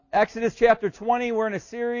Exodus chapter 20, we're in a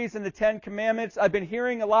series in the Ten Commandments. I've been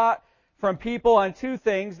hearing a lot from people on two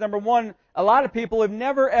things. Number one, a lot of people have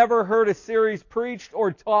never ever heard a series preached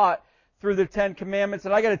or taught through the Ten Commandments.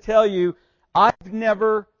 And I got to tell you, I've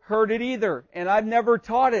never heard it either. And I've never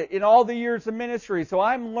taught it in all the years of ministry. So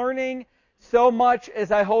I'm learning so much,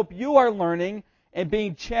 as I hope you are learning and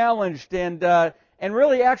being challenged and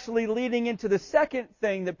really actually leading into the second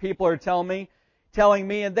thing that people are telling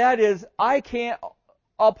me, and that is, I can't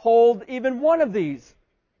uphold even one of these.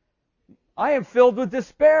 I am filled with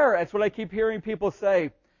despair. That's what I keep hearing people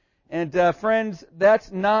say. And friends,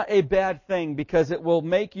 that's not a bad thing, because it will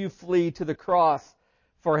make you flee to the cross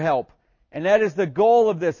for help. And that is the goal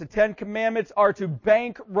of this. The Ten Commandments are to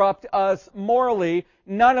bankrupt us morally.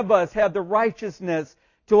 None of us have the righteousness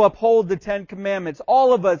to uphold the Ten Commandments.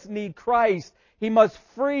 All of us need Christ. He must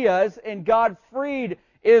free us, and God freed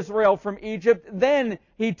Israel from Egypt. Then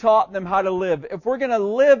He taught them how to live. If we're going to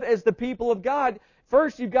live as the people of God,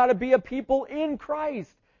 first you've got to be a people in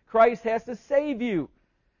Christ. Christ has to save you.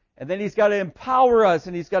 And then He's got to empower us,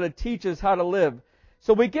 and He's got to teach us how to live.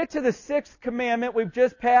 So we get to the sixth commandment. We've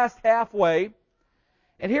just passed halfway.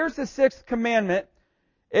 And here's the sixth commandment.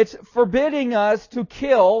 It's forbidding us to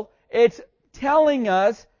kill. It's telling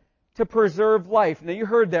us to preserve life. Now you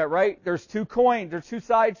heard that, right? There's two coins. There's two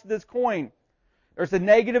sides to this coin. There's the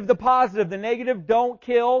negative, the positive. The negative, don't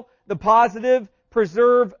kill. The positive,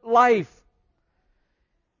 preserve life.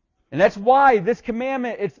 And that's why this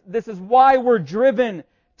commandment, this is why we're driven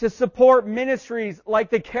to support ministries like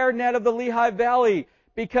the CareNet of the Lehigh Valley,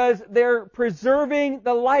 because they're preserving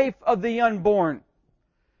the life of the unborn.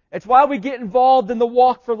 It's why we get involved in the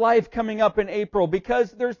Walk for Life coming up in April,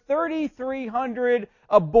 because there's 3,300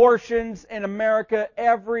 abortions in America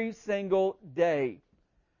every single day.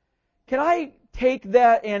 Can I take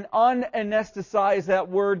that and unanesthetize that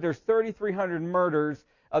word? There's 3,300 murders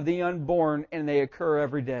of the unborn, and they occur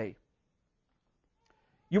every day.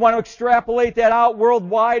 You want to extrapolate that out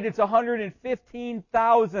worldwide, it's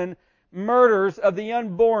 115,000 murders of the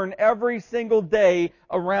unborn every single day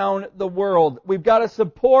around the world. We've got to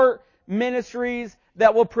support ministries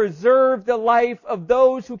that will preserve the life of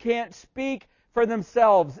those who can't speak for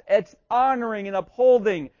themselves. It's honoring and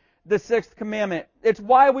upholding the sixth commandment. It's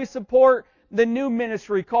why we support the new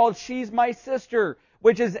ministry called She's My Sister,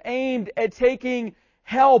 which is aimed at taking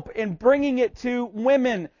help and bringing it to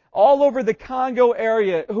women all over the Congo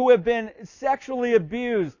area who have been sexually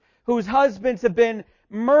abused, whose husbands have been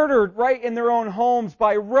murdered right in their own homes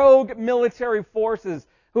by rogue military forces,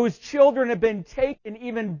 whose children have been taken,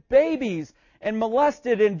 even babies, and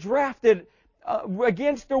molested and drafted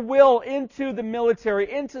against their will into the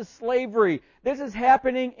military, into slavery. This is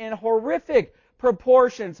happening in horrific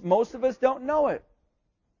proportions. Most of us don't know it.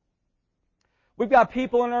 We've got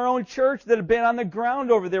people in our own church that have been on the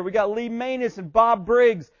ground over there. We got Lee Manus and Bob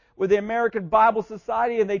Briggs with the American Bible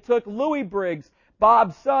Society, and they took Louis Briggs,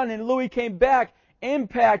 Bob's son, and Louis came back,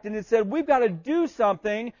 impacted, and said, we've got to do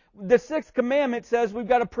something. The sixth commandment says we've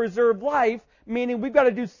got to preserve life, meaning we've got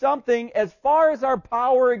to do something as far as our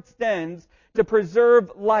power extends to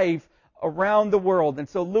preserve life around the world. And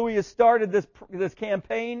so Louis has started this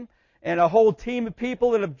campaign, and a whole team of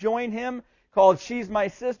people that have joined him called She's My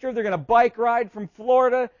Sister. They're going to bike ride from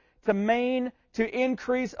Florida to Maine to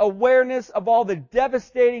increase awareness of all the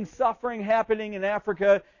devastating suffering happening in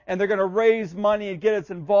Africa, and they're going to raise money and get us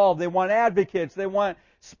involved. They want advocates. They want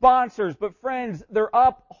sponsors. But friends, they're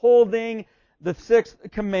upholding the sixth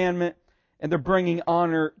commandment, and they're bringing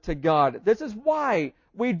honor to God. This is why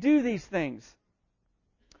we do these things.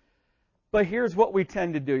 But here's what we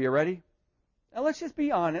tend to do. You ready? Now let's just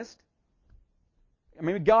be honest. I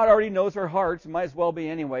mean, God already knows our hearts. It might as well be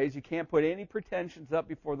anyways. You can't put any pretensions up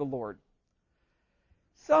before the Lord.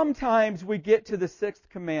 Sometimes we get to the sixth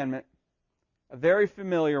commandment, a very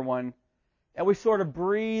familiar one, and we sort of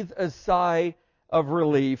breathe a sigh of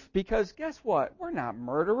relief, because guess what? We're not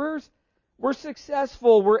murderers. We're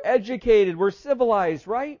successful. We're educated. We're civilized,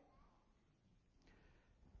 right?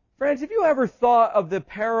 Friends, have you ever thought of the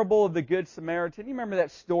parable of the Good Samaritan? You remember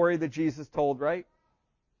that story that Jesus told, right?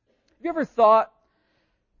 Have you ever thought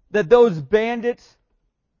that those bandits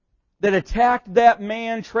that attacked that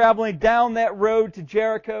man traveling down that road to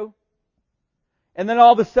Jericho, and then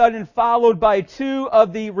all of a sudden followed by two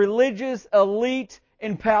of the religious elite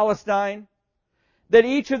in Palestine, that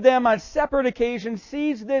each of them on separate occasions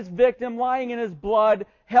sees this victim lying in his blood,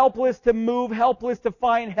 helpless to move, helpless to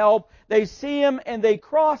find help. They see him and they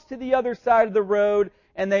cross to the other side of the road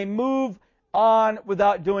and they move on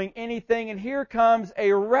without doing anything. And here comes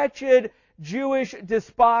a wretched, Jewish,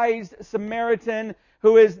 despised Samaritan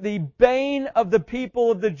who is the bane of the people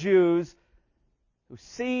of the Jews, who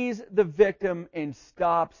sees the victim and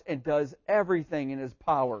stops and does everything in his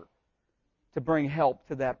power to bring help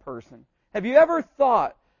to that person. Have you ever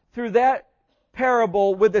thought through that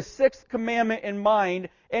parable with the sixth commandment in mind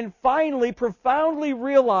and finally profoundly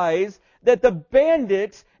realized that the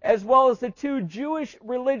bandits, as well as the two Jewish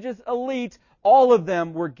religious elites, all of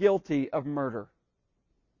them were guilty of murder?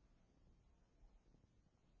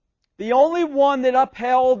 The only one that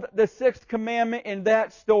upheld the sixth commandment in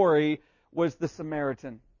that story was the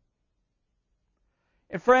Samaritan.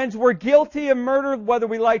 And friends, we're guilty of murder whether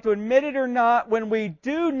we like to admit it or not when we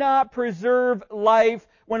do not preserve life,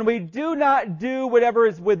 when we do not do whatever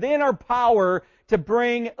is within our power to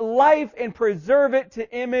bring life and preserve it to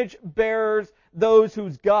image bearers, those who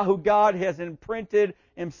God has imprinted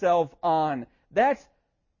Himself on. That's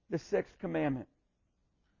the sixth commandment.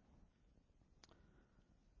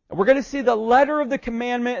 We're going to see the letter of the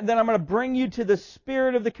commandment, and then I'm going to bring you to the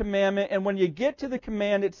spirit of the commandment. And when you get to the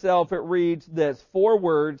command itself, it reads this, 4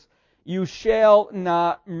 words, you shall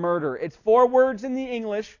not murder. It's 4 words in the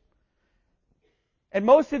English. And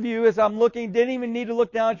most of you, as I'm looking, didn't even need to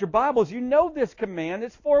look down at your Bibles. You know this command.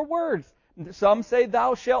 It's 4 words. Some say,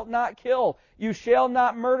 thou shalt not kill. You shall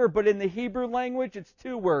not murder. But in the Hebrew language, it's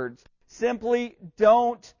 2 words. Simply,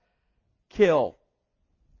 don't kill.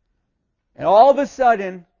 And all of a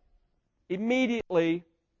sudden, immediately,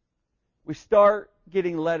 we start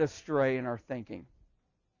getting led astray in our thinking.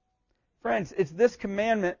 Friends, it's this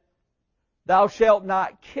commandment, thou shalt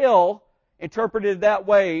not kill, interpreted that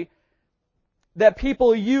way, that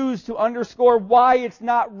people use to underscore why it's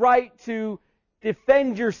not right to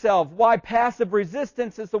defend yourself, why passive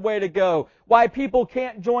resistance is the way to go, why people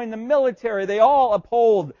can't join the military. They all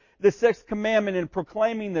uphold the sixth commandment in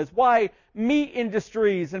proclaiming this. Why meat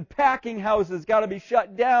industries and packing houses got to be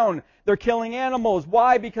shut down. They're killing animals.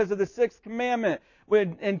 Why? Because of the sixth commandment.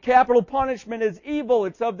 And capital punishment is evil.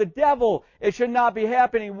 It's of the devil. It should not be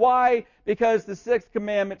happening. Why? Because the sixth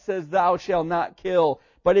commandment says, thou shalt not kill.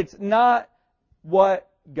 But it's not what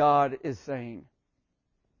God is saying.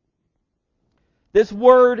 This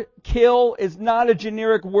word kill is not a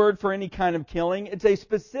generic word for any kind of killing. It's a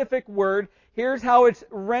specific word. Here's how it's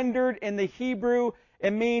rendered in the Hebrew.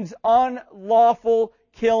 It means unlawful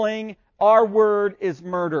killing. Our word is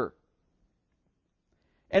murder.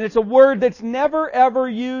 And it's a word that's never ever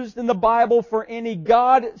used in the Bible for any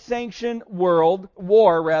God-sanctioned war,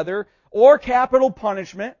 or capital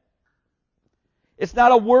punishment. It's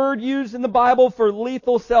not a word used in the Bible for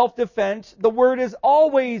lethal self-defense. The word is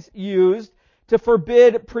always used to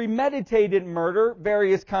forbid premeditated murder,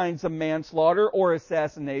 various kinds of manslaughter or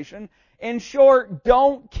assassination. In short,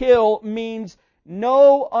 don't kill means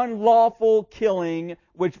no unlawful killing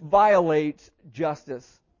which violates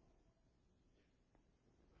justice.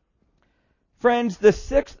 Friends, the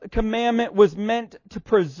sixth commandment was meant to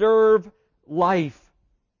preserve life.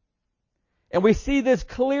 And we see this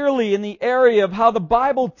clearly in the area of how the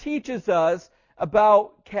Bible teaches us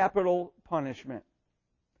about capital punishment.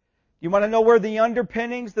 You want to know where the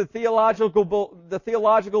underpinnings, the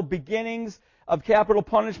theological beginnings of capital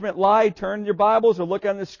punishment lie? Turn your Bibles or look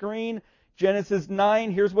on the screen. Genesis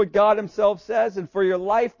 9, here's what God Himself says, and for your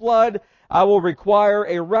lifeblood I will require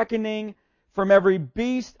a reckoning. From every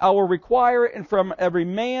beast I will require it, and from every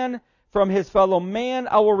man, from his fellow man,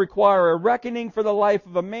 I will require a reckoning for the life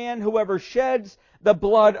of a man. Whoever sheds the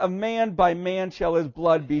blood of man, by man shall his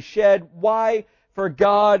blood be shed. Why? For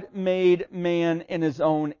God made man in His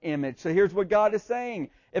own image. So here's what God is saying.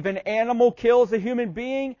 If an animal kills a human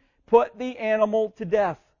being, put the animal to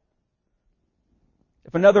death.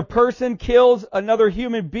 If another person kills another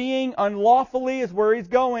human being unlawfully, is where he's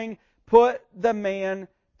going, put the man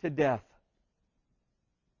to death.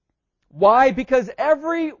 Why? Because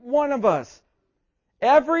every one of us,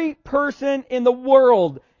 every person in the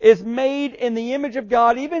world is made in the image of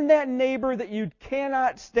God. Even that neighbor that you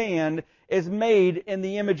cannot stand is made in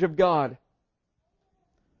the image of God.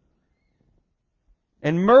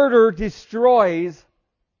 And murder destroys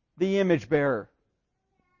the image bearer.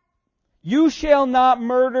 You shall not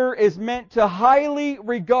murder is meant to highly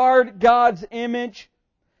regard God's image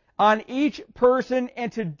on each person and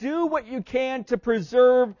to do what you can to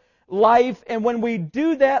preserve life. And when we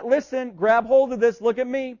do that, listen, grab hold of this, look at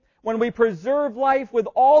me. When we preserve life with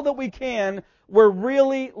all that we can, we're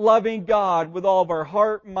really loving God with all of our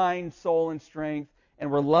heart, mind, soul, and strength, and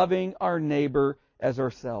we're loving our neighbor as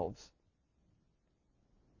ourselves.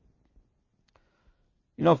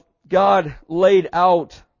 You know, God laid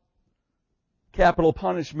out capital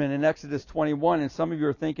punishment in Exodus 21, and some of you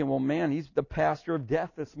are thinking, well, man, He's the pastor of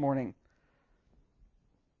death this morning.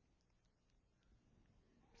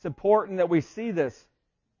 It's important that we see this.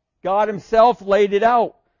 God Himself laid it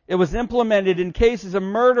out. It was implemented in cases of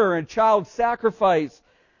murder and child sacrifice,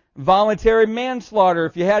 voluntary manslaughter.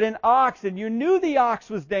 If you had an ox and you knew the ox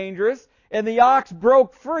was dangerous and the ox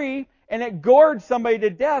broke free and it gored somebody to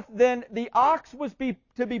death, then the ox was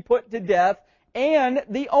to be put to death and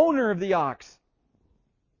the owner of the ox.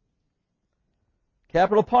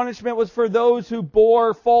 Capital punishment was for those who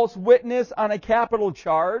bore false witness on a capital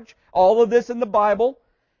charge. All of this in the Bible.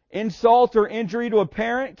 Insult or injury to a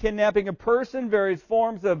parent, kidnapping a person, various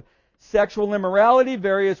forms of sexual immorality,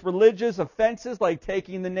 various religious offenses like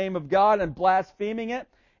taking the name of God and blaspheming it.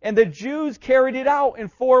 And the Jews carried it out in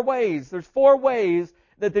 4 ways. There's 4 ways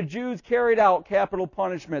that the Jews carried out capital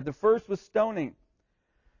punishment. The first was stoning.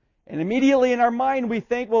 And immediately in our mind we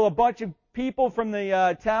think, well, a bunch of people from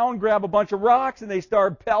the town grab a bunch of rocks and they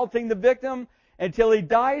start pelting the victim until he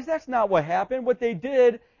dies. That's not what happened. What they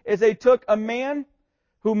did is they took a man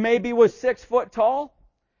who maybe was 6 foot tall,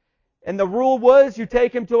 and the rule was you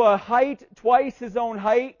take him to a height twice his own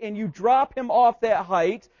height and you drop him off that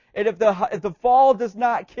height, and if the fall does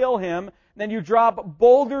not kill him, then you drop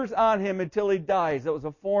boulders on him until he dies. It was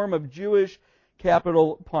a form of Jewish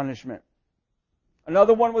capital punishment.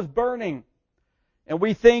 Another one was burning. And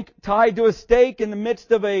we think tied to a stake in the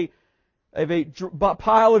midst of a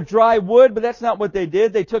pile of dry wood, but that's not what they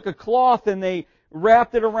did. They took a cloth and they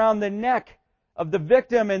wrapped it around the neck of the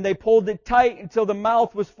victim and they pulled it tight until the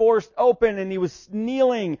mouth was forced open and he was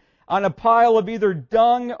kneeling on a pile of either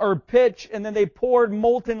dung or pitch, and then they poured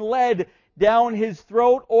molten lead down his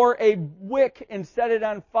throat or a wick and set it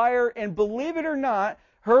on fire. And believe it or not,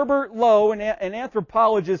 Herbert Lowe, an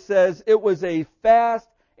anthropologist, says it was a fast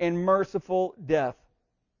and merciful death.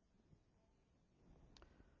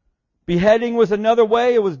 Beheading was another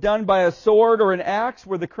way. It was done by a sword or an axe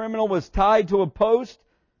where the criminal was tied to a post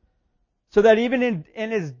so that even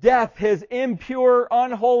in his death, his impure,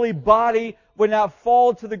 unholy body would not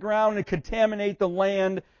fall to the ground and contaminate the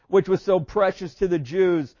land which was so precious to the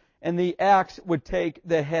Jews, and the axe would take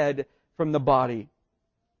the head from the body.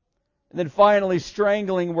 And then finally,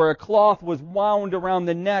 strangling, where a cloth was wound around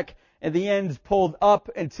the neck and the ends pulled up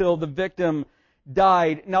until the victim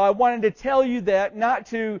died. Now, I wanted to tell you that not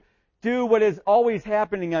to do what is always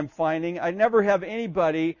happening, I'm finding. I never have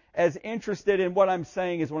anybody as interested in what I'm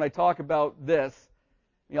saying as when I talk about this.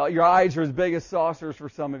 You know, your eyes are as big as saucers for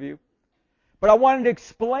some of you. But I wanted to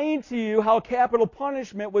explain to you how capital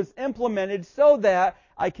punishment was implemented so that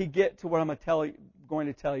I could get to what I'm going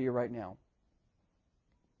to tell you right now.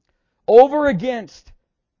 Over against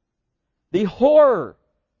the horror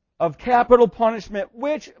of capital punishment,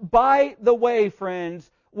 which, by the way, friends,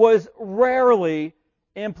 was rarely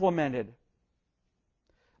implemented.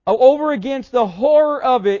 Over against the horror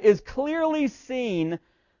of it is clearly seen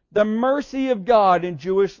the mercy of God in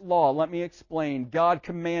Jewish law. Let me explain. God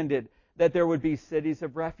commanded that there would be cities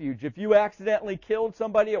of refuge. If you accidentally killed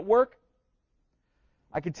somebody at work,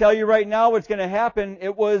 I can tell you right now what's going to happen.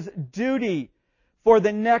 It was duty for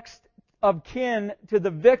the next of kin to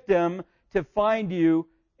the victim to find you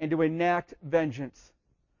and to enact vengeance.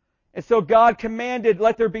 And so God commanded,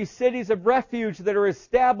 let there be cities of refuge that are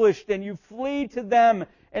established, and you flee to them.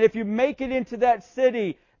 And if you make it into that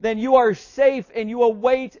city, then you are safe and you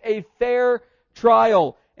await a fair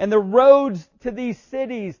trial. And the roads to these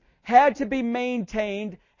cities had to be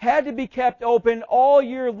maintained, had to be kept open all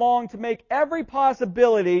year long to make every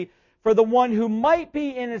possibility for the one who might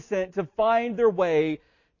be innocent to find their way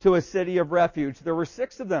to a city of refuge. There were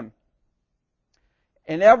 6 of them.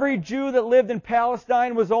 And every Jew that lived in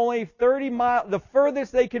Palestine was only 30 miles. The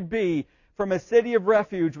furthest they could be from a city of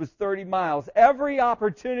refuge was 30 miles. Every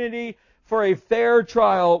opportunity for a fair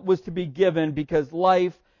trial was to be given because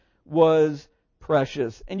life was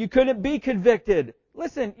precious. And you couldn't be convicted.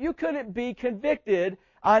 Listen, you couldn't be convicted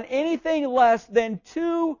on anything less than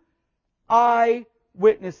 2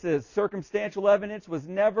 eyewitnesses. Circumstantial evidence was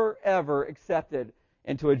never, ever accepted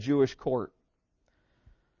into a Jewish court.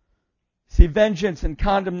 See, vengeance and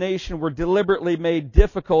condemnation were deliberately made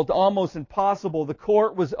difficult, almost impossible. The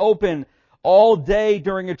court was open all day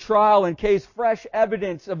during a trial in case fresh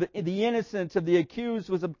evidence of the innocence of the accused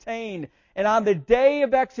was obtained. And on the day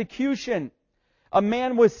of execution, a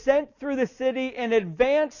man was sent through the city in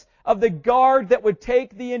advance of the guard that would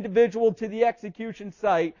take the individual to the execution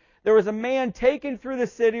site. There was a man taken through the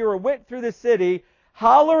city or went through the city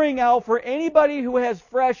hollering out for anybody who has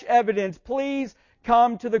fresh evidence, please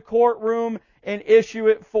come to the courtroom and issue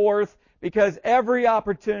it forth, because every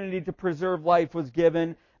opportunity to preserve life was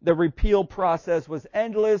given. The repeal process was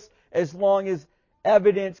endless as long as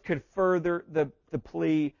evidence could further the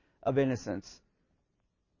plea of innocence.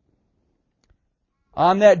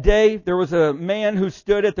 On that day, there was a man who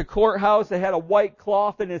stood at the courthouse that had a white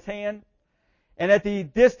cloth in his hand. And at the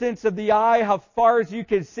distance of the eye, how far as you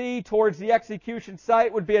could see towards the execution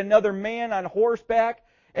site, would be another man on horseback.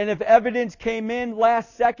 And if evidence came in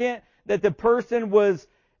last second that the person was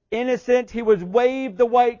innocent, he would wave the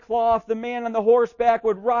white cloth. The man on the horseback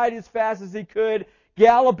would ride as fast as he could,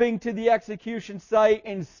 galloping to the execution site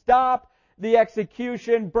and stop the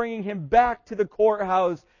execution, bringing him back to the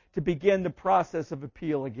courthouse to begin the process of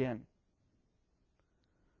appeal again.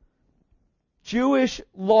 Jewish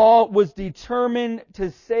law was determined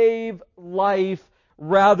to save life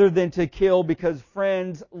rather than to kill because,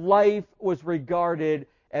 friends, life was regarded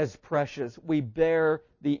as precious. We bear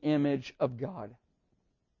the image of God.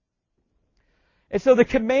 And so the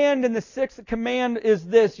command in the sixth command is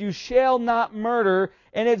this: you shall not murder,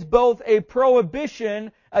 and it's both a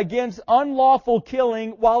prohibition against unlawful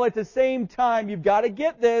killing, while at the same time, you've got to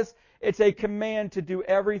get this, it's a command to do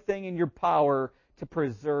everything in your power to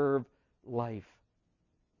preserve life.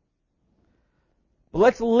 But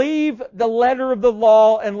let's leave the letter of the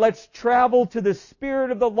law and let's travel to the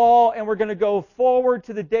spirit of the law, and we're going to go forward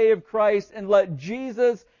to the day of Christ and let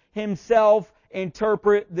Jesus Himself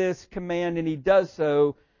interpret this command, and He does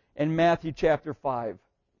so in Matthew chapter 5.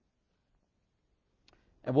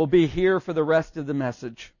 And we'll be here for the rest of the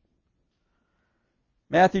message.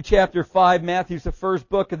 Matthew chapter 5, Matthew's the first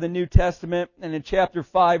book of the New Testament, and in chapter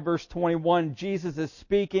 5, verse 21, Jesus is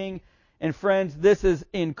speaking. And friends, this is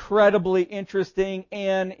incredibly interesting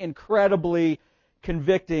and incredibly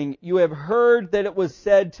convicting. You have heard that it was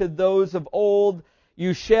said to those of old,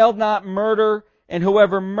 you shall not murder, and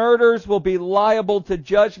whoever murders will be liable to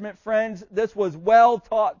judgment. Friends, this was well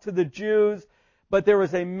taught to the Jews, but there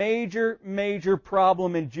was a major, major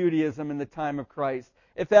problem in Judaism in the time of Christ.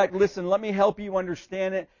 In fact, listen, let me help you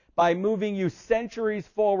understand it by moving you centuries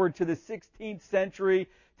forward to the 16th century,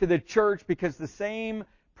 to the church, because the same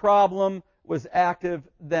problem was active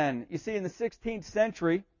then. You see, in the 16th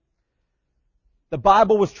century, the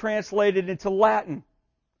Bible was translated into Latin.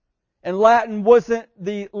 And Latin wasn't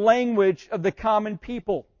the language of the common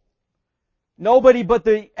people. Nobody but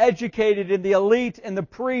the educated and the elite and the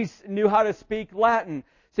priests knew how to speak Latin.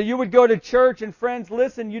 So you would go to church, and friends,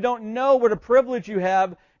 listen, you don't know what a privilege you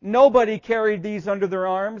have. Nobody carried these under their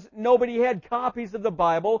arms. Nobody had copies of the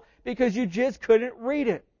Bible because you just couldn't read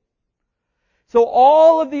it. So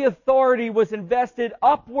all of the authority was invested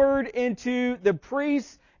upward into the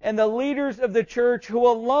priests and the leaders of the church, who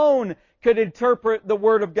alone could interpret the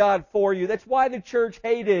Word of God for you. That's why the church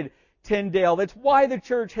hated Tyndale. That's why the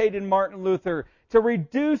church hated Martin Luther. To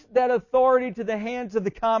reduce that authority to the hands of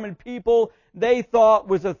the common people, they thought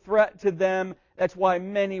was a threat to them. That's why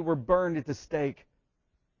many were burned at the stake.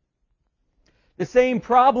 The same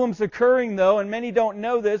problems occurring, though, and many don't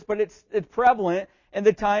know this, but it's prevalent in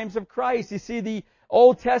the times of Christ. You see, the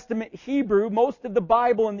Old Testament Hebrew, most of the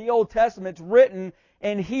Bible in the Old Testament is written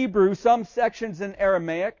in Hebrew, some sections in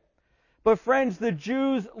Aramaic. But friends, the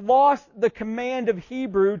Jews lost the command of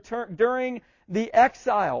Hebrew during the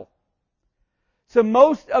exile. So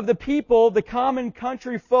most of the people, the common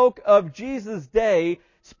country folk of Jesus' day,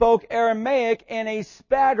 spoke Aramaic and a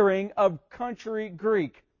spattering of country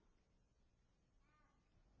Greek.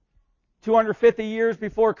 250 years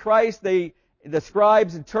before Christ, the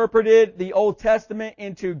scribes interpreted the Old Testament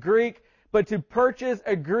into Greek, but to purchase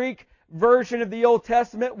a Greek version of the Old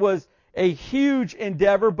Testament was a huge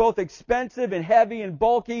endeavor, both expensive and heavy and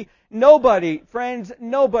bulky. Nobody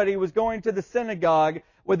was going to the synagogue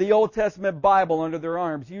with the Old Testament Bible under their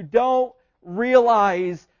arms. You don't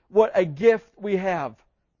realize what a gift we have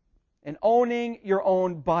in owning your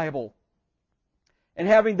own Bible and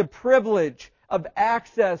having the privilege of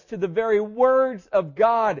access to the very words of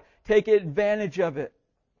God. Take advantage of it.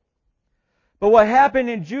 But what happened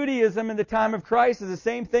in Judaism in the time of Christ is the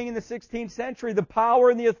same thing in the 16th century. The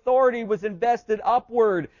power and the authority was invested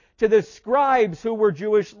upward to the scribes, who were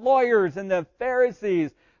Jewish lawyers, and the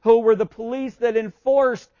Pharisees, who were the police that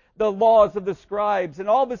enforced the laws of the scribes. And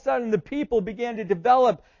all of a sudden, the people began to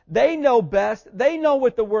develop. They know best. They know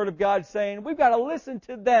what the Word of God's saying. We've got to listen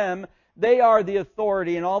to them. They are the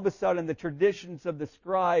authority. And all of a sudden, the traditions of the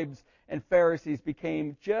scribes and Pharisees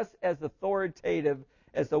became just as authoritative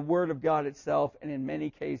as the Word of God itself, and in many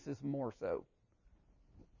cases more so.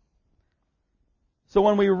 So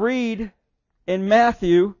when we read in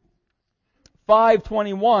Matthew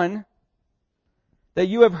 5:21 that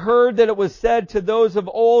you have heard that it was said to those of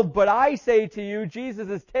old, but I say to you, Jesus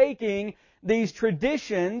is taking these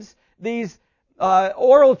traditions, these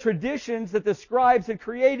oral traditions that the scribes had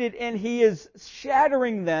created, and He is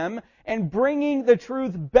shattering them and bringing the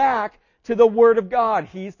truth back to the Word of God.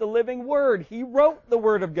 He's the living Word. He wrote the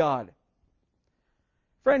Word of God.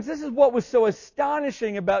 Friends, this is what was so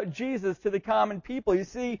astonishing about Jesus to the common people. You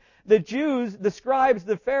see, the Jews, the scribes,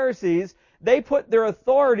 the Pharisees, they put their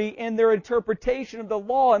authority in their interpretation of the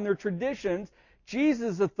law and their traditions.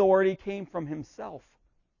 Jesus' authority came from Himself.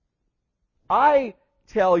 I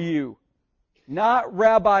tell you, not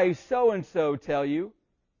Rabbi so-and-so tell you.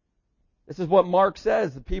 This is what Mark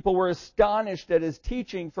says. The people were astonished at His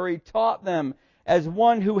teaching, for He taught them as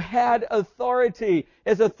one who had authority.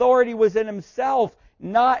 His authority was in Himself,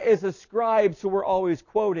 not as the scribes who were always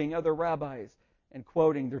quoting other rabbis and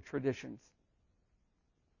quoting their traditions.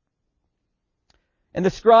 And the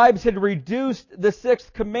scribes had reduced the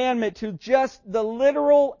sixth commandment to just the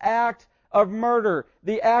literal act of murder,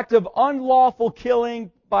 the act of unlawful killing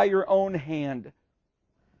by your own hand.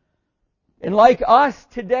 And like us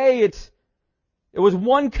today, it was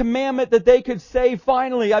one commandment that they could say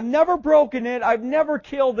finally, I've never broken it, I've never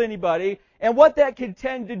killed anybody. And what that can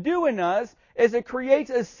tend to do in us is it creates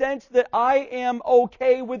a sense that I am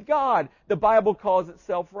okay with God. The Bible calls it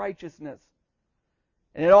self-righteousness.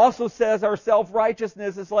 And it also says our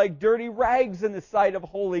self-righteousness is like dirty rags in the sight of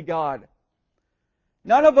holy God.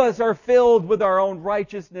 None of us are filled with our own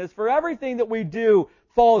righteousness, for everything that we do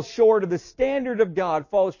falls short of the standard of God,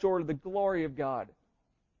 falls short of the glory of God.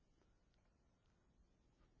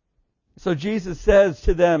 So Jesus says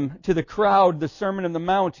to them, to the crowd, the Sermon on the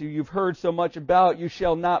Mount, who you've heard so much about, you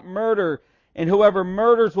shall not murder, and whoever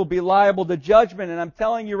murders will be liable to judgment. And I'm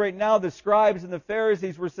telling you right now, the scribes and the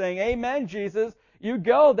Pharisees were saying, Amen, Jesus, you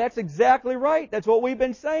go. That's exactly right. That's what we've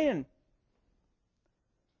been saying.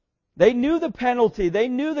 They knew the penalty. They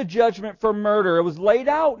knew the judgment for murder. It was laid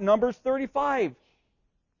out in Numbers 35.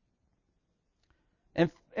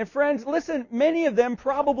 And friends, listen, many of them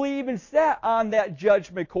probably even sat on that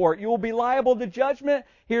judgment court. You will be liable to judgment.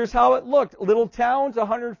 Here's how it looked. Little towns,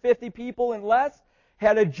 150 people and less,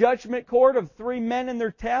 had a judgment court of 3 men in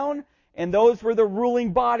their town, and those were the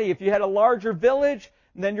ruling body. If you had a larger village,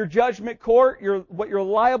 then your judgment court, what you're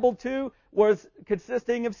liable to, was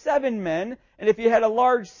consisting of 7 men. And if you had a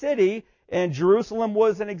large city, and Jerusalem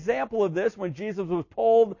was an example of this, when Jesus was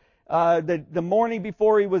pulled the morning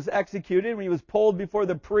before He was executed, when He was pulled before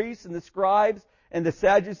the priests and the scribes and the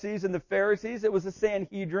Sadducees and the Pharisees, it was a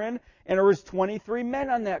Sanhedrin, and there was 23 men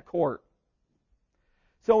on that court.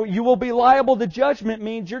 So you will be liable to judgment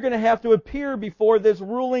means you're going to have to appear before this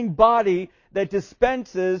ruling body that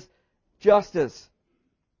dispenses justice.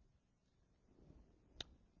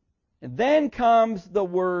 And then comes the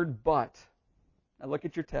word but. Now look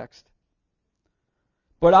at your text.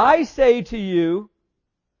 But I say to you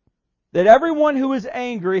that everyone who is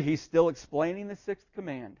angry, he's still explaining the sixth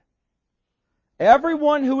command.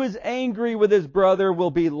 Everyone who is angry with his brother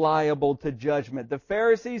will be liable to judgment. The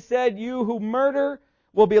Pharisees said, you who murder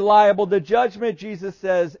will be liable to judgment. Jesus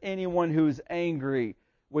says, anyone who's angry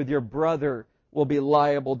with your brother will be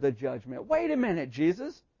liable to judgment. Wait a minute,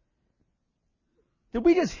 Jesus. Did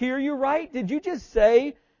we just hear you right? Did you just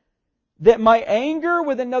say that my anger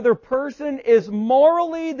with another person is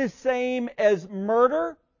morally the same as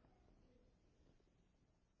murder?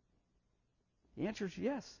 The answer is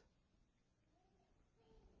yes.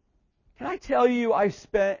 Can I tell you, I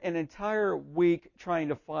spent an entire week trying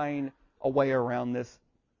to find a way around this.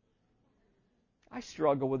 I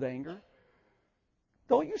struggle with anger.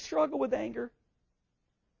 Don't you struggle with anger?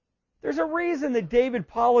 There's a reason that David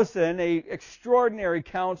Paulison, an extraordinary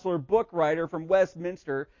counselor, book writer from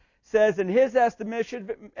Westminster, says in his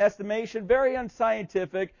estimation, very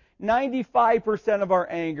unscientific, 95% of our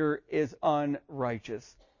anger is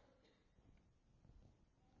unrighteous.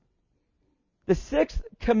 The sixth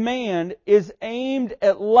command is aimed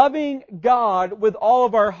at loving God with all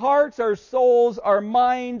of our hearts, our souls, our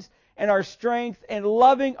minds, and our strength, and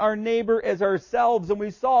loving our neighbor as ourselves. And we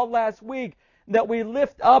saw last week that we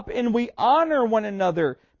lift up and we honor one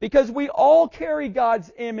another because we all carry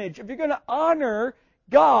God's image. If you're going to honor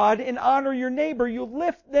God and honor your neighbor, you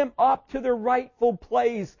lift them up to their rightful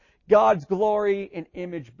place, God's glory and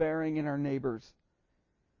image bearing in our neighbors.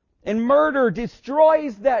 And murder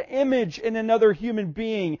destroys that image in another human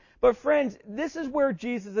being. But friends, this is where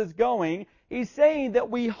Jesus is going. He's saying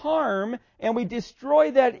that we harm and we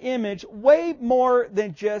destroy that image way more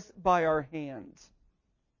than just by our hands.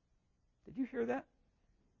 Did you hear that?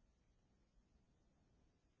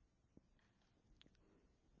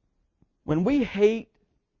 When we hate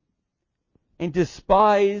and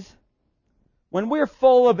despise, when we're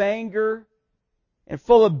full of anger and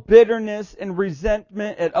full of bitterness and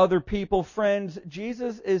resentment at other people, friends,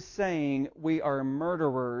 Jesus is saying we are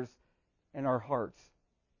murderers in our hearts.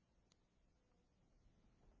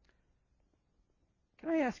 Can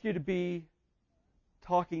I ask you to be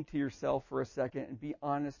talking to yourself for a second and be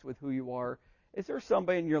honest with who you are? Is there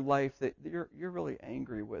somebody in your life that you're really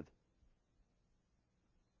angry with?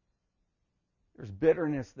 There's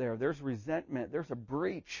bitterness there. There's resentment. There's a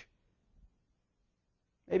breach.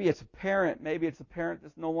 Maybe it's a parent. Maybe it's a parent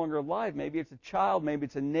that's no longer alive. Maybe it's a child. Maybe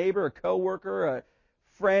it's a neighbor, a coworker, a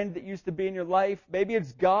friend that used to be in your life. Maybe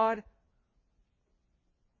it's God.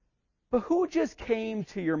 But who just came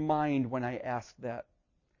to your mind when I asked that?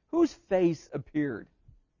 Whose face appeared?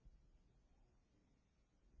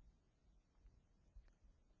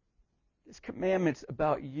 This commandment's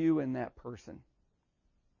about you and that person.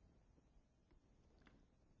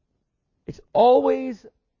 It's always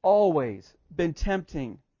been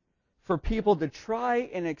tempting for people to try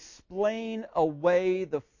and explain away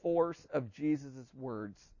the force of Jesus'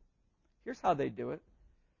 words. Here's how they do it.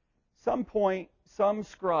 Some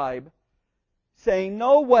scribe saying,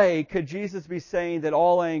 no way could Jesus be saying that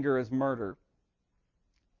all anger is murder.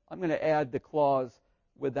 I'm going to add the clause,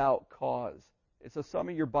 without cause. So some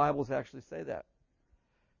of your Bibles actually say that.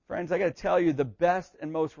 Friends, I got to tell you, the best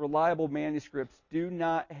and most reliable manuscripts do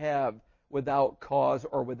not have without cause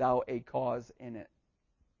or without a cause in it.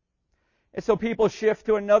 And so people shift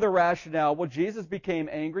to another rationale. Well, Jesus became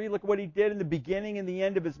angry. Look what he did in the beginning and the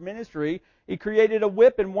end of his ministry. He created a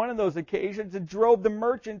whip in one of those occasions and drove the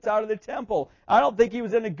merchants out of the temple. I don't think he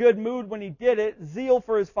was in a good mood when he did it. Zeal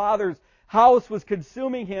for his father's house was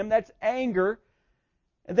consuming him. That's anger.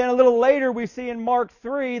 And then a little later we see in Mark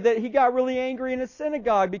 3 that he got really angry in a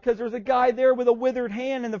synagogue because there was a guy there with a withered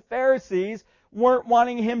hand, and the Pharisees weren't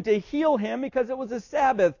wanting him to heal him because it was a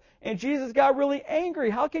Sabbath. And Jesus got really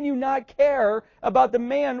angry. How can you not care about the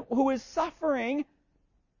man who is suffering?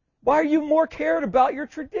 Why are you more cared about your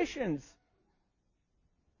traditions?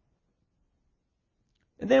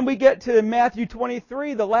 And then we get to Matthew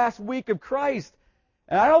 23, the last week of Christ.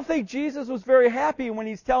 And I don't think Jesus was very happy when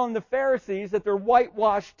he's telling the Pharisees that they're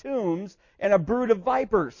whitewashed tombs and a brood of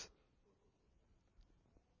vipers.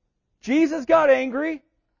 Jesus got angry.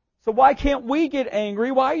 So why can't we get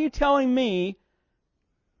angry? Why are you telling me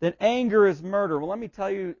that anger is murder? Well, let me tell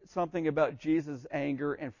you something about Jesus'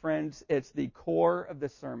 anger. And friends, it's the core of the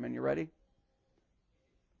sermon. You ready?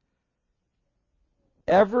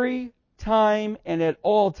 Every time and at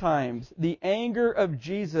all times, the anger of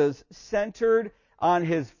Jesus centered on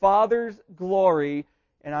his Father's glory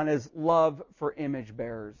and on his love for image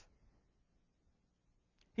bearers.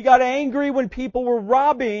 He got angry when people were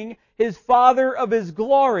robbing his Father of his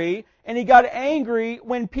glory, and he got angry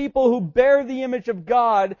when people who bear the image of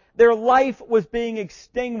God, their life was being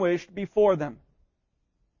extinguished before them.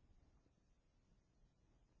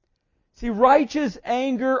 See, righteous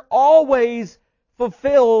anger always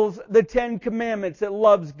fulfills the Ten Commandments. It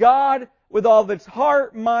loves God with all of its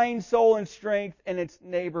heart, mind, soul, and strength, and its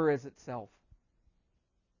neighbor as itself.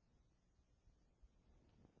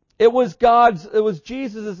 It was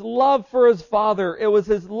Jesus' love for his Father. It was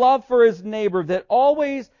his love for his neighbor that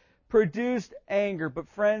always produced anger. But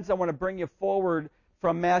friends, I want to bring you forward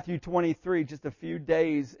from Matthew 23, just a few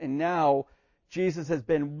days, and now Jesus has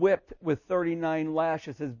been whipped with 39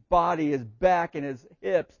 lashes. His body, his back, and his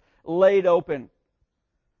hips laid open,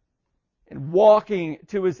 and walking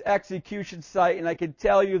to his execution site. And I can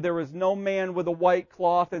tell you there was no man with a white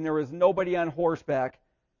cloth, and there was nobody on horseback,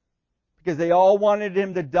 because they all wanted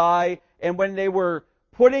him to die. And when they were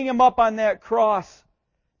putting him up on that cross,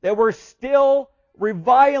 they were still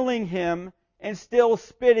reviling him and still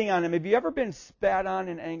spitting on him. Have you ever been spat on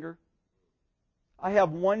in anger? I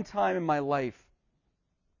have one time in my life.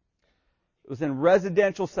 It was in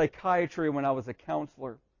residential psychiatry when I was a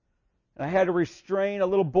counselor. And I had to restrain a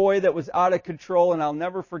little boy that was out of control, and I'll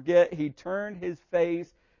never forget, he turned his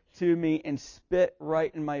face to me and spit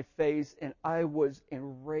right in my face, and I was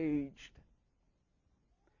enraged.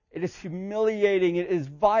 It is humiliating, it is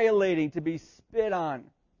violating to be spit on.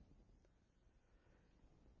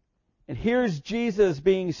 And here's Jesus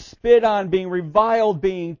being spit on, being reviled,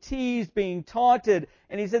 being teased, being taunted,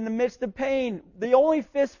 and he's in the midst of pain. The only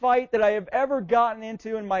fist fight that I have ever gotten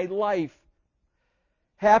into in my life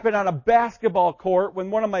happened on a basketball court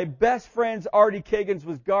when one of my best friends, Artie Kiggins,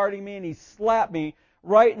 was guarding me, and he slapped me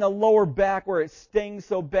right in the lower back where it stings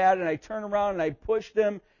so bad, and I turned around and I pushed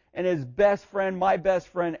him, and his best friend, my best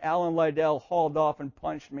friend, Alan Liddell, hauled off and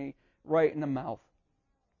punched me right in the mouth.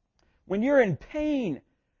 When you're in pain,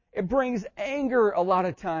 it brings anger a lot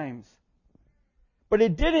of times. But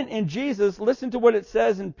it didn't in Jesus. Listen to what it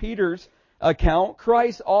says in Peter's account.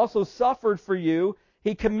 Christ also suffered for you.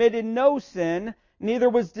 He committed no sin, neither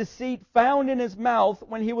was deceit found in his mouth.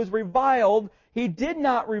 When he was reviled, he did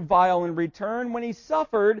not revile in return. When he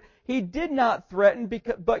suffered, he did not threaten,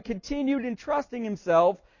 but continued entrusting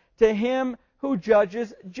himself to him who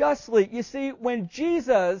judges justly. You see, when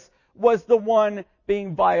Jesus was the one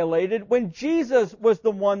being violated, when Jesus was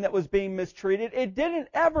the one that was being mistreated, it didn't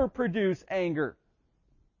ever produce anger.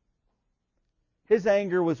 His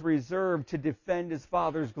anger was reserved to defend his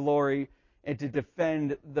Father's glory and to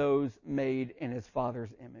defend those made in his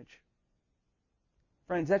Father's image.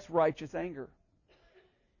 Friends, that's righteous anger.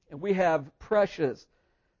 And we have precious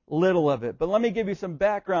little of it. But let me give you some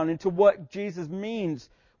background into what Jesus means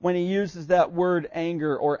when he uses that word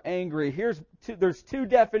anger or angry. There's two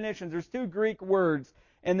definitions. There's two Greek words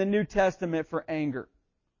in the New Testament for anger.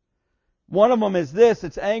 One of them is this.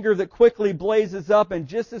 It's anger that quickly blazes up and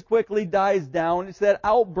just as quickly dies down. It's that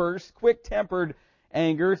outburst, quick-tempered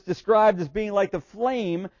anger. It's described as being like the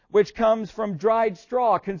flame which comes from dried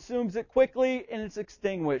straw, consumes it quickly, and it's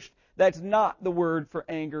extinguished. That's not the word for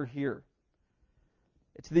anger here.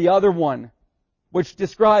 It's the other one, which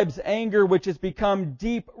describes anger which has become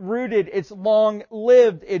deep-rooted. It's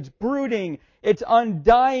long-lived. It's brooding. It's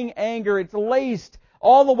undying anger. It's laced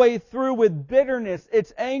all the way through with bitterness.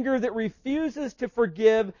 It's anger that refuses to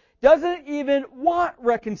forgive, doesn't even want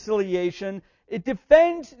reconciliation. It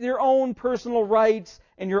defends your own personal rights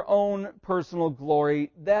and your own personal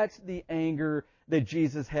glory. That's the anger that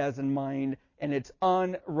Jesus has in mind, and it's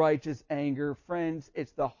unrighteous anger. Friends,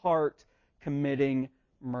 it's the heart committing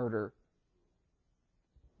murder.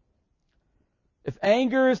 If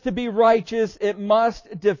anger is to be righteous, it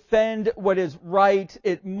must defend what is right.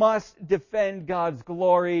 It must defend God's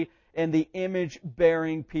glory and the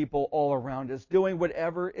image-bearing people all around us, doing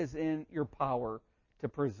whatever is in your power to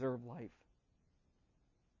preserve life.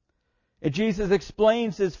 And Jesus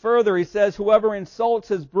explains this further. He says, whoever insults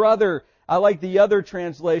his brother, I like the other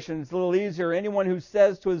translation, it's a little easier. Anyone who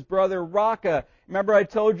says to his brother, Raka. Remember I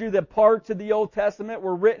told you that parts of the Old Testament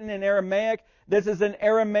were written in Aramaic? This is an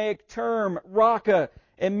Aramaic term, Raka.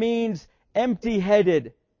 It means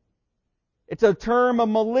empty-headed. It's a term of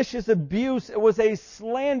malicious abuse. It was a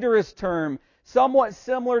slanderous term, somewhat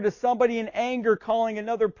similar to somebody in anger calling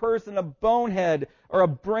another person a bonehead or a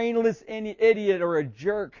brainless idiot or a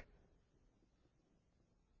jerk.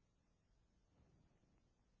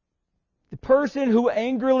 The person who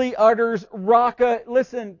angrily utters Raka,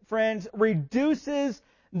 listen, friends, reduces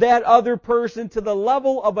that other person to the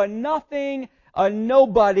level of a nothing, a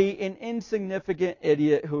nobody, an insignificant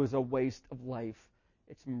idiot who is a waste of life.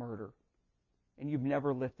 It's murder. And you've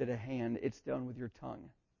never lifted a hand. It's done with your tongue.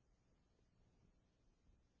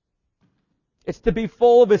 It's to be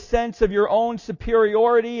full of a sense of your own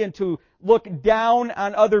superiority and to look down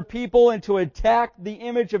on other people and to attack the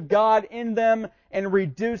image of God in them and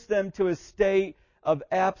reduce them to a state of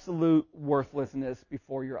absolute worthlessness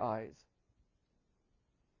before your eyes.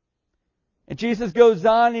 And Jesus goes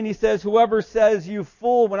on and he says, whoever says you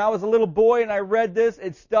fool, when I was a little boy and I read this,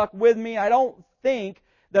 it stuck with me. I don't think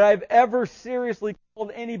that I've ever seriously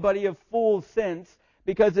called anybody a fool since,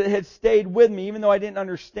 because it had stayed with me, even though I didn't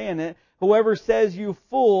understand it. Whoever says you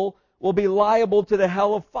fool will be liable to the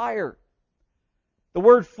hell of fire. The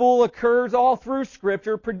word fool occurs all through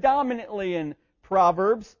Scripture, predominantly in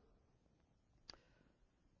Proverbs.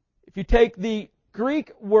 If you take the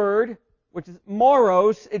Greek word, which is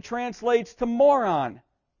moros, it translates to moron.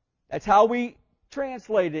 That's how we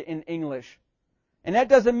translate it in English. And that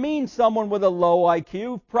doesn't mean someone with a low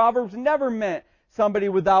IQ. Proverbs never meant somebody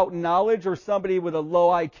without knowledge or somebody with a low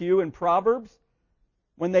IQ in Proverbs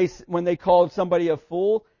when they called somebody a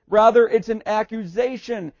fool. Rather, it's an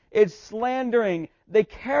accusation. It's slandering the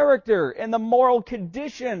character and the moral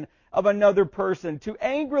condition of another person. To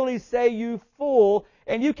angrily say you fool,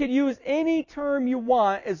 and you can use any term you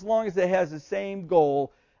want as long as it has the same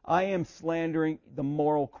goal. I am slandering the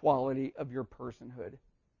moral quality of your personhood.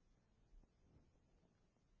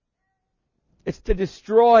 It's to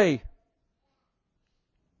destroy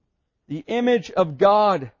the image of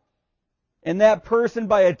God in that person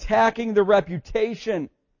by attacking the reputation.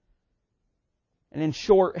 And in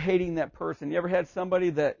short, hating that person. You ever had somebody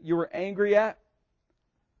that you were angry at?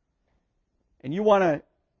 And you want to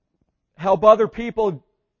help other people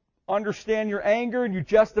understand your anger, and you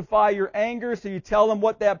justify your anger, so you tell them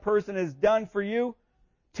what that person has done for you,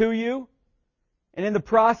 to you. And in the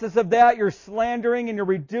process of that, you're slandering and you're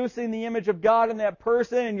reducing the image of God in that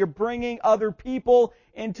person, and you're bringing other people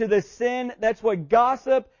into the sin. That's what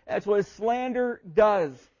gossip, that's what slander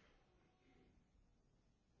does.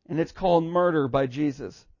 And it's called murder by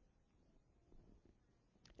Jesus.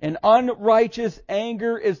 And unrighteous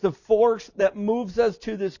anger is the force that moves us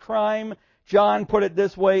to this crime. John put it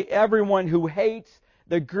this way, everyone who hates,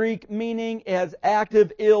 the Greek meaning has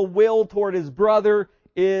active ill will toward his brother,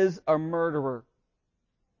 is a murderer.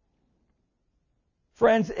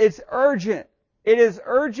 Friends, it's urgent. It is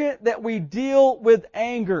urgent that we deal with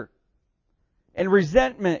anger and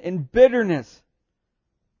resentment and bitterness.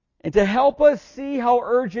 And to help us see how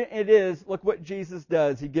urgent it is, look what Jesus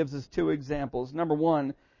does. He gives us two examples. Number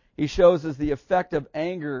one, He shows us the effect of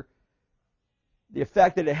anger, the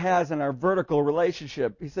effect that it has on our vertical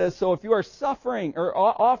relationship. He says, so if you are suffering or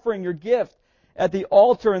offering your gift at the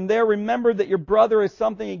altar and there remember that your brother has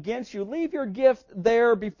something against you, leave your gift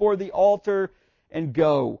there before the altar and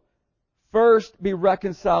go. First be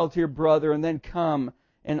reconciled to your brother and then come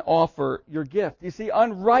and offer your gift. You see,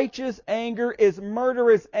 unrighteous anger is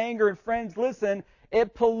murderous anger. And friends, listen,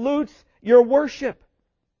 it pollutes your worship.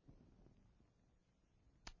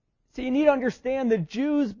 See, you need to understand the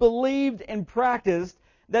Jews believed and practiced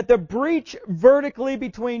that the breach vertically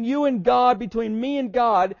between you and God, between me and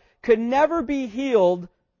God, could never be healed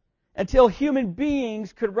until human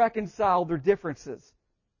beings could reconcile their differences.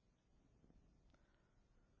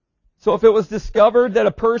 So if it was discovered that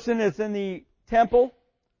a person is in the temple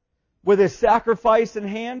with his sacrifice in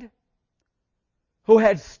hand, who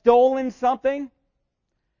had stolen something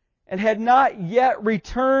and had not yet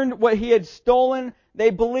returned what he had stolen, they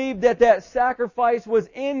believed that that sacrifice was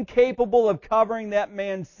incapable of covering that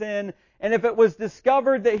man's sin. And if it was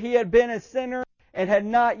discovered that he had been a sinner and had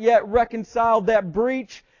not yet reconciled that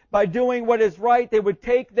breach by doing what is right, they would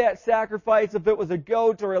take that sacrifice, if it was a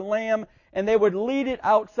goat or a lamb, and they would lead it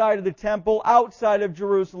outside of the temple, outside of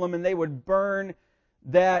Jerusalem, and they would burn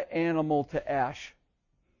that animal to ash.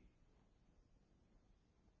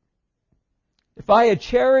 If I had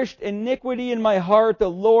cherished iniquity in my heart, the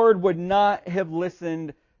Lord would not have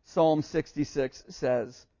listened, Psalm 66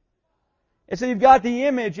 says. And so you've got the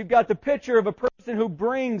image, you've got the picture of a person who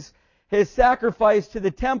brings his sacrifice to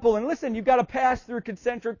the temple. And listen, you've got to pass through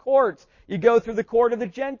concentric courts. You go through the court of the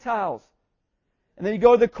Gentiles. And then you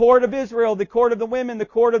go to the court of Israel, the court of the women, the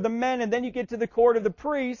court of the men, and then you get to the court of the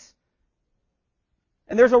priests.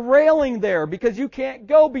 And there's a railing there because you can't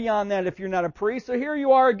go beyond that if you're not a priest. So here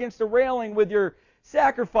you are against a railing with your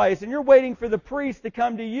sacrifice, and you're waiting for the priest to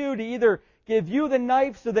come to you to either give you the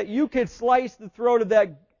knife so that you could slice the throat of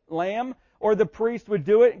that lamb, or the priest would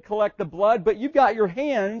do it and collect the blood. But you've got your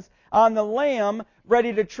hands on the lamb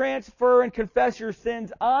ready to transfer and confess your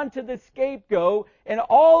sins onto the scapegoat. And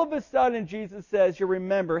all of a sudden, Jesus says, you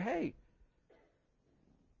remember, hey,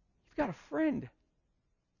 you've got a friend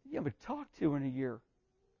you haven't talked to in a year.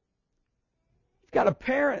 You've got a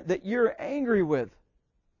parent that you're angry with.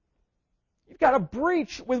 You've got a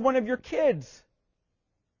breach with one of your kids.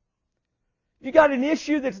 You've got an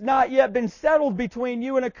issue that's not yet been settled between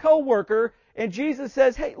you and a coworker, and Jesus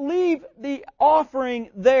says, hey, leave the offering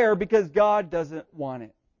there because God doesn't want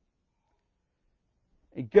it.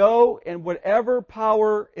 And go, and whatever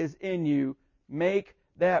power is in you, make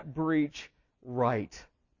that breach right.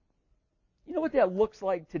 You know what that looks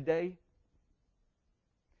like today?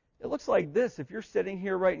 It looks like this. If you're sitting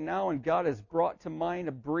here right now and God has brought to mind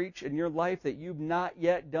a breach in your life that you've not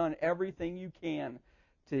yet done everything you can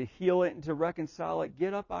to heal it and to reconcile it,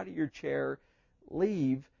 get up out of your chair,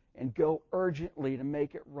 leave, and go urgently to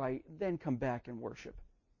make it right. Then come back and worship.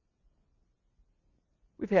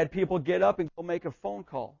 We've had people get up and go make a phone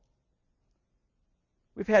call.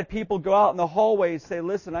 We've had people go out in the hallway and say,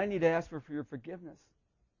 listen, I need to ask for your forgiveness.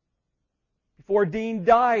 Before Dean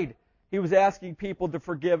died, he was asking people to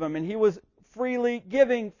forgive him, and he was freely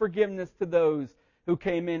giving forgiveness to those who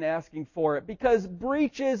came in asking for it, because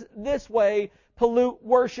breaches this way pollute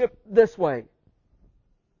worship this way.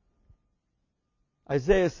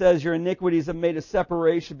 Isaiah says, your iniquities have made a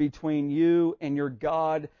separation between you and your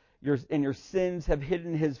God, and your sins have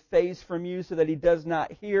hidden His face from you so that He does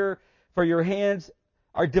not hear. For your hands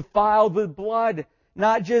are defiled with blood,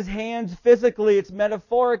 not just hands physically, it's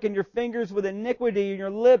metaphoric, and your fingers with iniquity, and your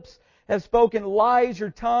lips have spoken lies, your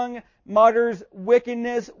tongue mutters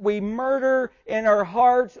wickedness. We murder in our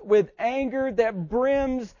hearts with anger that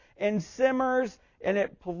brims and simmers, and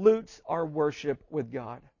it pollutes our worship with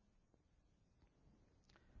God.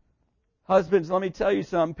 Husbands, let me tell you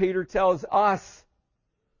something. Peter tells us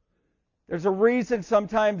there's a reason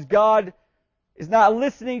sometimes God is not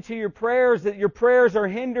listening to your prayers, that your prayers are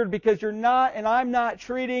hindered because you're not, and I'm not,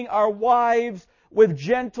 treating our wives with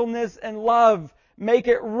gentleness and love. Make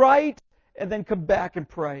it right, and then come back and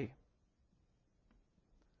pray.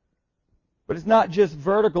 But it's not just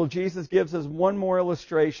vertical. Jesus gives us one more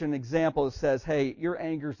illustration, example that says, hey, your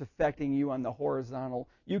anger is affecting you on the horizontal.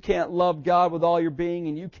 You can't love God with all your being,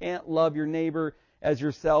 and you can't love your neighbor as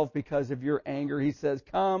yourself because of your anger. He says,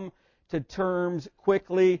 come to terms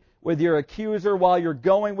quickly with your accuser while you're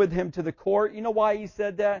going with him to the court. You know why he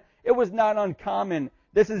said that? It was not uncommon.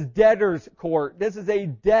 This is debtor's court. This is a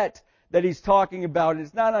debt that he's talking about.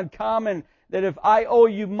 It's not uncommon that if I owe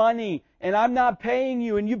you money and I'm not paying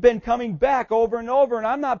you and you've been coming back over and over and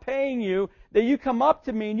I'm not paying you, that you come up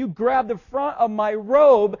to me and you grab the front of my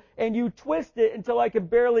robe and you twist it until I can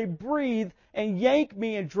barely breathe and yank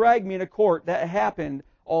me and drag me into court. That happened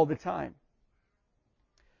all the time.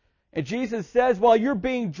 And Jesus says, while you're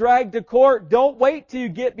being dragged to court, don't wait till you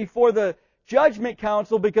get before the judgment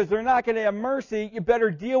council because they're not going to have mercy. You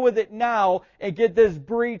better deal with it now and get this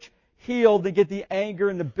breach healed and get the anger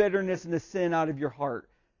and the bitterness and the sin out of your heart.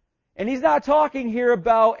 And he's not talking here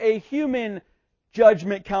about a human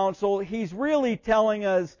judgment council. He's really telling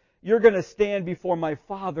us you're going to stand before my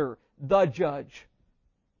Father, the judge.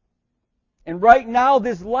 And right now,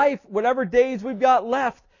 this life, whatever days we've got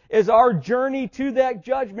left, is our journey to that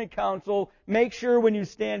judgment council. Make sure when you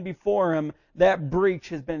stand before Him, that breach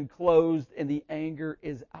has been closed and the anger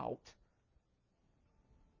is out.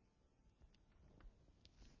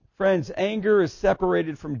 Friends, anger is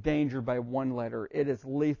separated from danger by one letter. It is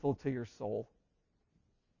lethal to your soul.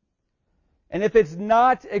 And if it's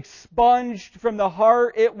not expunged from the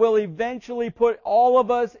heart, it will eventually put all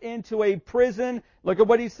of us into a prison. Look at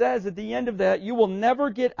what he says at the end of that. You will never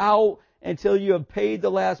get out until you have paid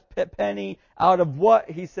the last penny out of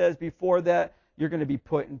what, he says before that, you're going to be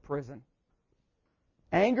put in prison.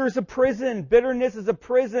 Anger is a prison. Bitterness is a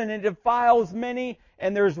prison. It defiles many.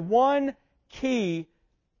 And there's one key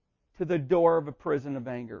to the door of a prison of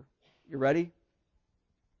anger. You ready?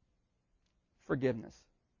 Forgiveness.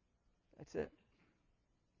 That's it.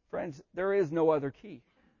 Friends, there is no other key.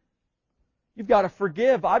 You've got to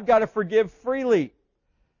forgive. I've got to forgive freely.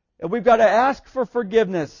 And we've got to ask for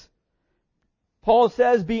forgiveness. Paul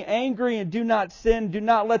says, be angry and do not sin. Do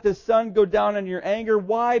not let the sun go down on your anger.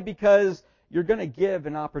 Why? Because you're going to give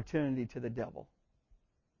an opportunity to the devil.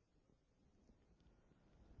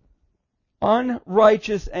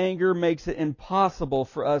 Unrighteous anger makes it impossible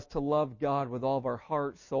for us to love God with all of our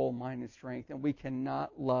heart, soul, mind, and strength. And we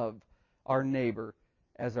cannot love our neighbor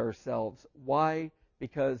as ourselves. Why?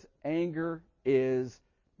 Because anger is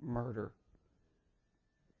murder.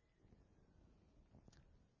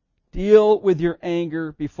 Deal with your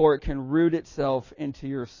anger before it can root itself into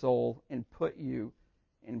your soul and put you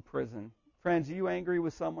in prison. Friends, are you angry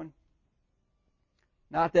with someone?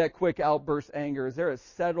 Not that quick outburst anger. Is there a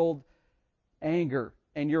settled anger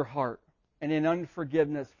in your heart and in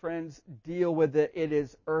unforgiveness? Friends, deal with it. It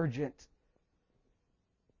is urgent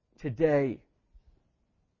today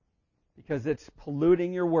because it's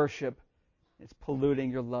polluting your worship. It's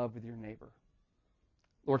polluting your love with your neighbor.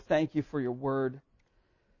 Lord, thank you for your word.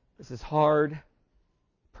 This is hard.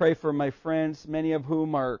 Pray for my friends, many of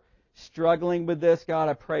whom are struggling with this. God,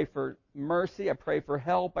 I pray for mercy. I pray for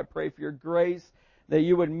help. I pray for your grace, that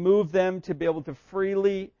you would move them to be able to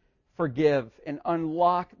freely forgive and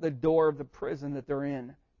unlock the door of the prison that they're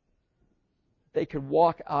in. They could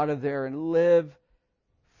walk out of there and live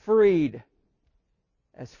freed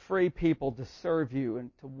as free people to serve you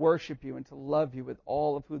and to worship you and to love you with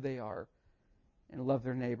all of who they are and love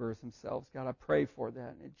their neighbors themselves. God, I pray for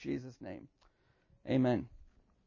that in Jesus' name. Amen.